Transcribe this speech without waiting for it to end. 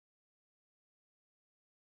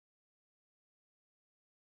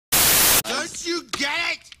Don't you get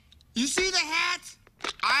it? You see the hat?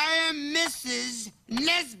 I am Mrs.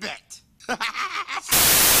 Nesbitt.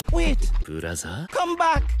 Wait. Brother? Come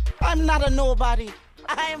back. I'm not a nobody.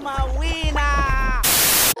 I'm a winner.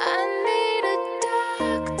 I need a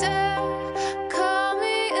doctor. Call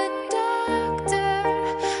me a doctor.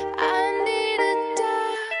 I need a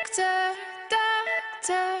doctor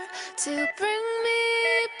to bring me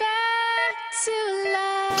back to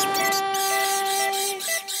life.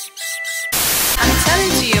 I'm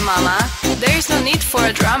telling to you, Mama, there is no need for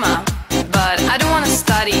a drama. But I don't want to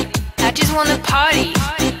study. I just want to party.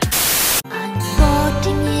 I'm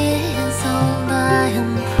 14 years old. I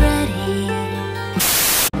am pretty.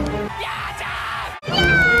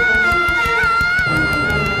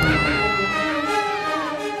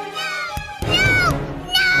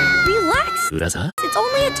 Relax. Brother? It's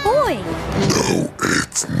only a toy. No,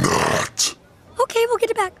 it's not. Okay, we'll get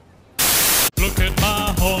it back. Look at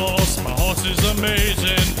my horse is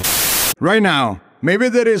amazing. Right now, maybe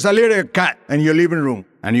there is a little cat in your living room,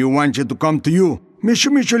 and you want it to come to you.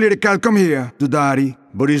 Mishu, little cat, come here to daddy,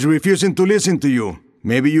 but he's refusing to listen to you.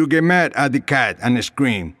 Maybe you get mad at the cat and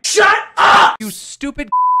scream. Shut up! You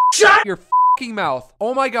stupid. Shut your f***ing mouth.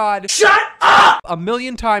 Oh my god. Shut up! A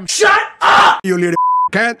million times. Shut up! You little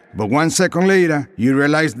cat, but 1 second later, you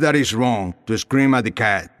realize that it's wrong to scream at the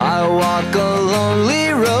cat. I walk a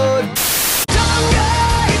lonely road.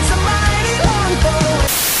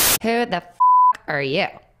 Who the f*** are you?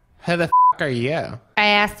 Who the f*** are you? I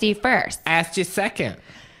asked you first. I asked you second.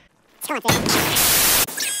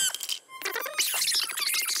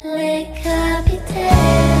 Les capitaines,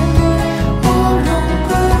 on n'en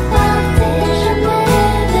peut partir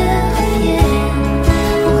jamais de rien.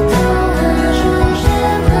 Pourtant un jour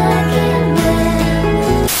j'aimerais qu'il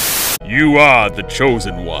m'aime. You are the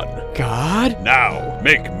chosen one. God? Now,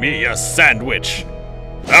 make me a sandwich.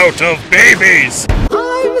 Out of babies!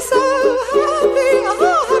 I'm so happy,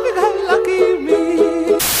 oh happy, lucky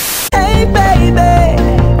me. Hey baby,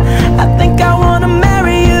 I think I wanna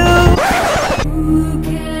marry you. Who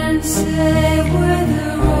can say where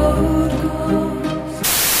the road goes?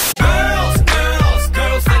 Girls,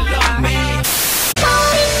 that love me.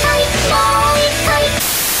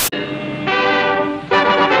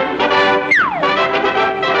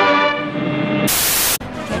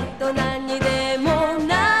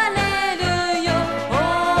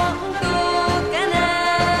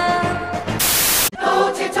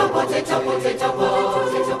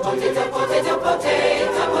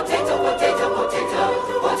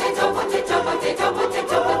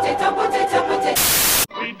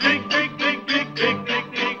 We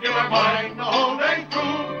dig in our mind the whole day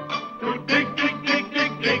through. To dig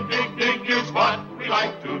is what we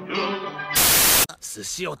like to do.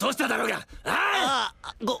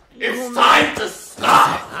 It's time to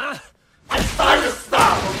stop! It's time to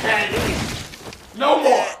stop, okay? No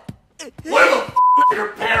more! Where the f*** are your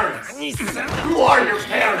parents? Who are your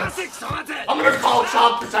parents? I'm gonna call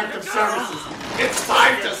Child Protective Services. It's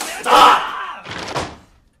time to stop!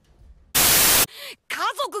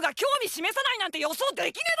 家族が興味示さないなんて予想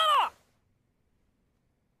できねえだろ